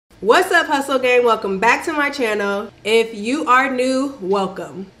What's up, Hustle Gang? Welcome back to my channel. If you are new,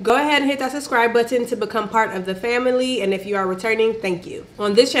 welcome. Go ahead and hit that subscribe button to become part of the family, and if you are returning, thank you.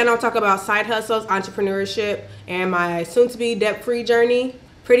 On this channel, I'll talk about side hustles, entrepreneurship, and my soon-to-be debt-free journey,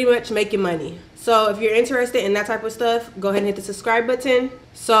 pretty much making money. So if you're interested in that type of stuff, go ahead and hit the subscribe button.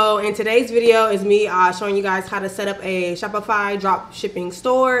 So in today's video is me showing you guys how to set up a Shopify drop shipping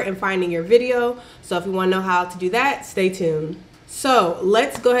store and finding your video. So if you want to know how to do that, stay tuned. So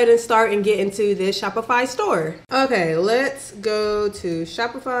let's go ahead and start and get into this Shopify store. Okay, let's go to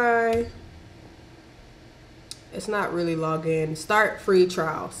Shopify. It's not really log in. Start free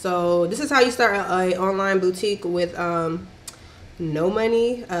trial. So this is how you start an online boutique with no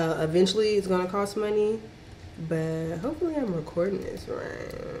money. Eventually it's gonna cost money, but hopefully I'm recording this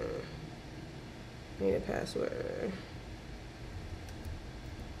right. Need a password.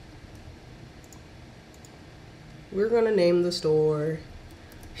 We're gonna name the store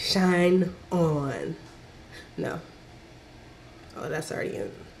Shine On. No. Oh, that's already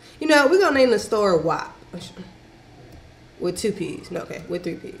in. You know, we're gonna name the store WAP. With 2 P's. No, okay, with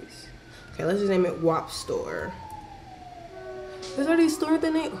 3 P's. Okay, let's just name it WAP Store. There's already a store with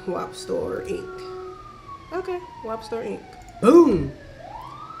the name WAP Store Inc. Okay, WAP Store Inc. Boom!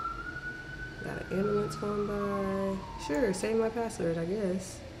 Got an ambulance going by. Sure, save my password, I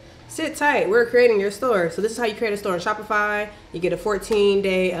guess. Sit tight, we're creating your store. So this is how you create a store on Shopify. You get a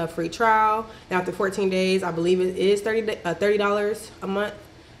 14-day free trial. Now after 14 days, I believe it is $30 a month.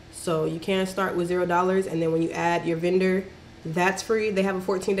 So you can start with $0, and then when you add your vendor, that's free. They have a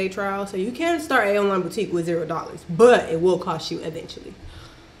 14-day trial. So you can start an online boutique with $0, but it will cost you eventually.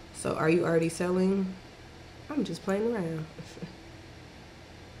 So are you already selling? I'm just playing around.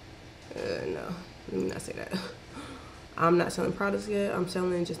 No, let me not say that. I'm not selling products yet. I'm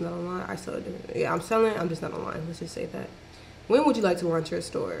selling, just not online. I sell it different. Yeah, I'm selling. I'm just not online. Let's just say that. When would you like to launch your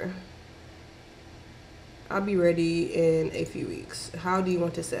store? I'll be ready in a few weeks. How do you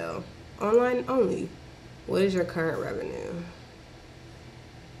want to sell? Online only. What is your current revenue?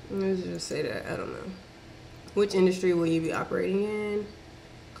 Let's just say that. I don't know. Which industry will you be operating in?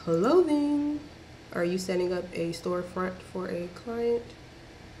 Clothing. Are you setting up a storefront for a client?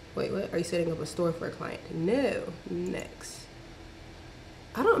 Wait, what? Are you setting up a store for a client? No. Next.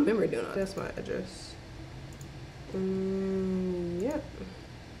 I don't remember doing that. That's my address. Yep.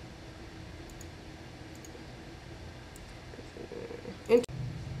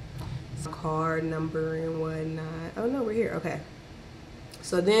 Card number and whatnot. Oh no, we're here. Okay.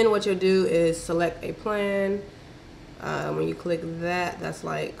 So then what you'll do is select a plan. When you click that, that's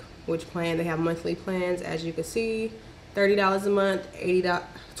like which plan. They have monthly plans, as you can see. $30 a month,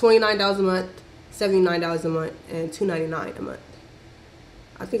 $29 a month, $79 a month, and $2.99 a month.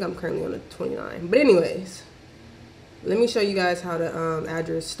 I think I'm currently on a 29. But anyways, let me show you guys how to add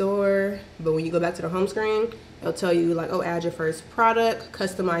your store. But when you go back to the home screen, it'll tell you like, oh, add your first product,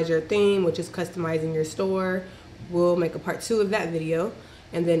 customize your theme, which is customizing your store. We'll make a part 2 of that video.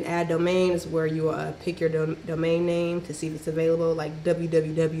 And then add domain is where you pick your domain name to see if it's available, like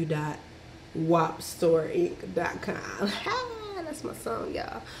www.wapstoreinc.com. That's my song,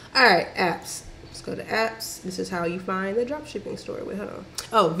 y'all. All right, apps. Let's go to apps. This is how you find the dropshipping store. Wait, hold on.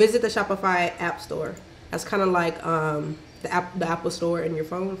 Oh, visit the Shopify app store. That's kind of like the Apple store in your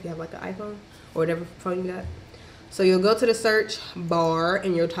phone if you have like an iPhone or whatever phone you got. So you'll go to the search bar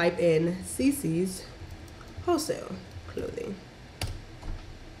and you'll type in CC's wholesale clothing.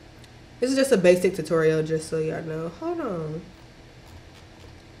 This is just a basic tutorial, just so y'all know. Hold on.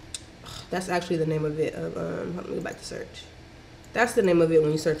 That's actually the name of it. Let me go back to search. That's the name of it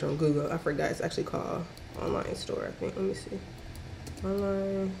when you search on Google. I forgot. It's actually called online store, I think. Let me see.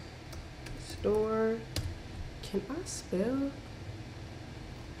 Online store. Can I spell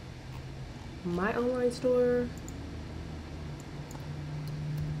my online store?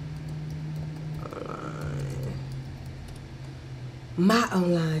 My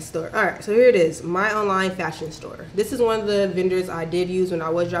online store. All right, so here it is, my online fashion store. This is one of the vendors I did use when I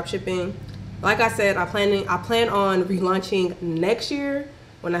was drop shipping. Like I said, I plan on relaunching next year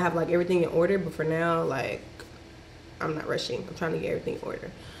when I have like everything in order. But for now, like, I'm not rushing. I'm trying to get everything in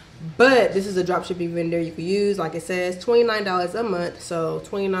order. But this is a drop shipping vendor you can use. Like it says, $29 a month. So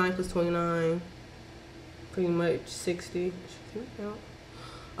 29 plus 29, pretty much 60.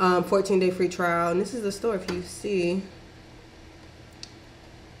 14-day free trial. And this is the store if you see.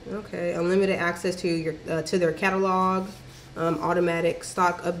 Okay, unlimited access to your to their catalog, automatic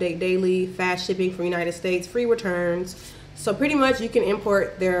stock update daily, fast shipping from United States, free returns. So pretty much you can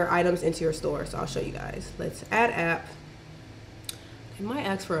import their items into your store. So I'll show you guys. Let's add app. It might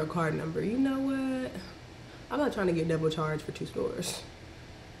ask for a card number. You know what? I'm not trying to get double charged for 2 stores.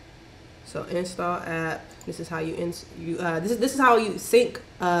 So install app. This is how this is how you sync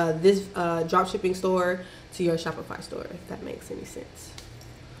this drop shipping store to your Shopify store, if that makes any sense.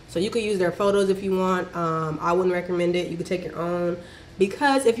 So you could use their photos if you want. I wouldn't recommend it. You could take your own,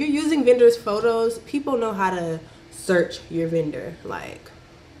 because if you're using vendors' photos, people know how to search your vendor, like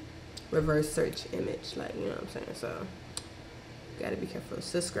reverse search image, like, you know what I'm saying? So gotta be careful.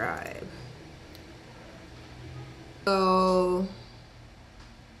 Subscribe. So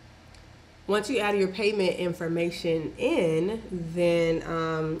once you add your payment information in,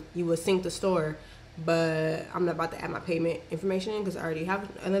 then you will sync the store. But I'm not about to add my payment information in because I already have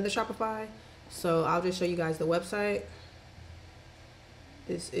another Shopify. So I'll just show you guys the website.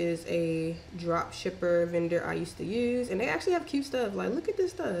 This is a drop shipper vendor I used to use, and they actually have cute stuff. Like, look at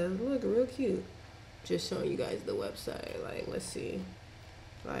this stuff. Look, real cute. Just showing you guys the website. Like, let's see.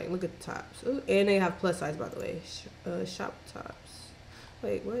 Like, look at the tops. Ooh, and they have plus size, by the way. Shop tops.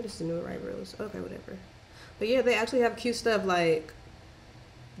 Wait, what is the new right rules? Okay, whatever. But yeah, they actually have cute stuff. Like,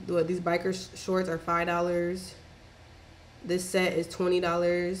 what, these biker shorts are $5. This set is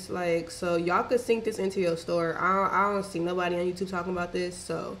 $20. Like, so y'all could sync this into your store. I don't see nobody on YouTube talking about this,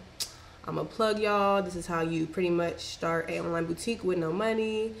 so I'm gonna plug y'all. This is how you pretty much start an online boutique with no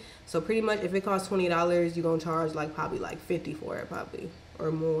money. So pretty much if it costs $20, you're gonna charge like probably like 50 for it, probably,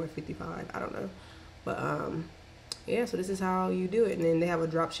 or more, 55, I don't know. But yeah, so this is how you do it. And then they have a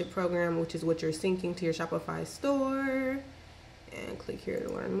drop ship program, which is what you're syncing to your Shopify store. And click here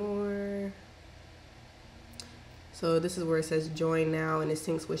to learn more. So this is where it says join now, and it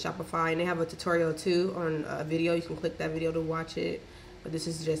syncs with Shopify. And they have a tutorial too on a video. You can click that video to watch it. But this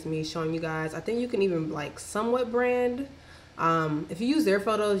is just me showing you guys. I think you can even like somewhat brand. If you use their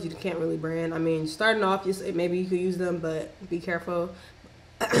photos, you can't really brand. I mean, starting off, just maybe you could use them, but be careful.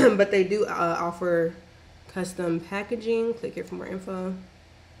 But they do offer custom packaging. Click here for more info.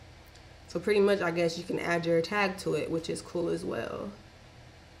 So pretty much, I guess you can add your tag to it, which is cool as well.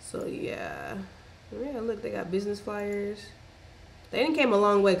 So yeah, look, they got business flyers. They didn't came a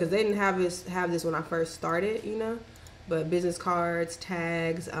long way because they didn't have this when I first started, you know. But business cards,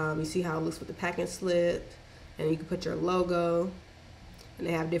 tags. You see how it looks with the packing slip, and you can put your logo. And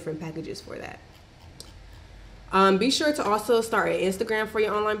they have different packages for that. Be sure to also start an Instagram for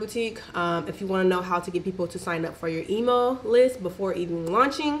your online boutique. If you want to know how to get people to sign up for your email list before even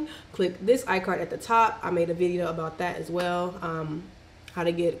launching, click this iCard at the top. I made a video about that as well. How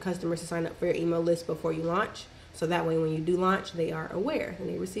to get customers to sign up for your email list before you launch. So that way when you do launch, they are aware and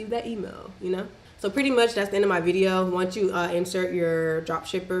they receive that email, you know? So pretty much that's the end of my video. Once you insert your drop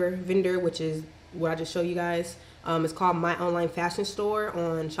shipper vendor, which is what I just showed you guys, it's called My Online Fashion Store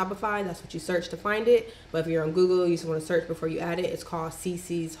on Shopify. That's what you search to find it. But if you're on Google, you just want to search before you add it. It's called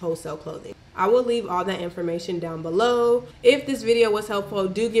CC's Wholesale Clothing. I will leave all that information down below. If this video was helpful,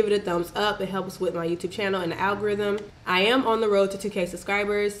 do give it a thumbs up. It helps with my YouTube channel and the algorithm. I am on the road to 2K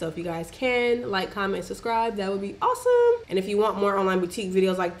subscribers, so if you guys can like, comment, and subscribe, that would be awesome. And if you want more online boutique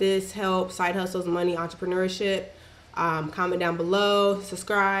videos like this, help, side hustles, money, entrepreneurship, comment down below,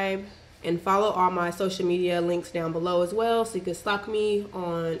 subscribe. And follow all my social media links down below as well, so you can stalk me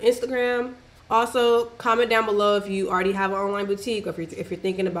on Instagram. Also, comment down below if you already have an online boutique, or if you're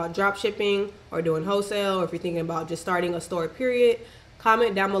thinking about drop shipping or doing wholesale, or if you're thinking about just starting a store, period.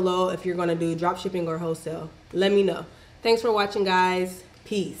 Comment down below if you're going to do drop shipping or wholesale. Let me know. Thanks for watching, guys.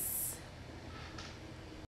 Peace.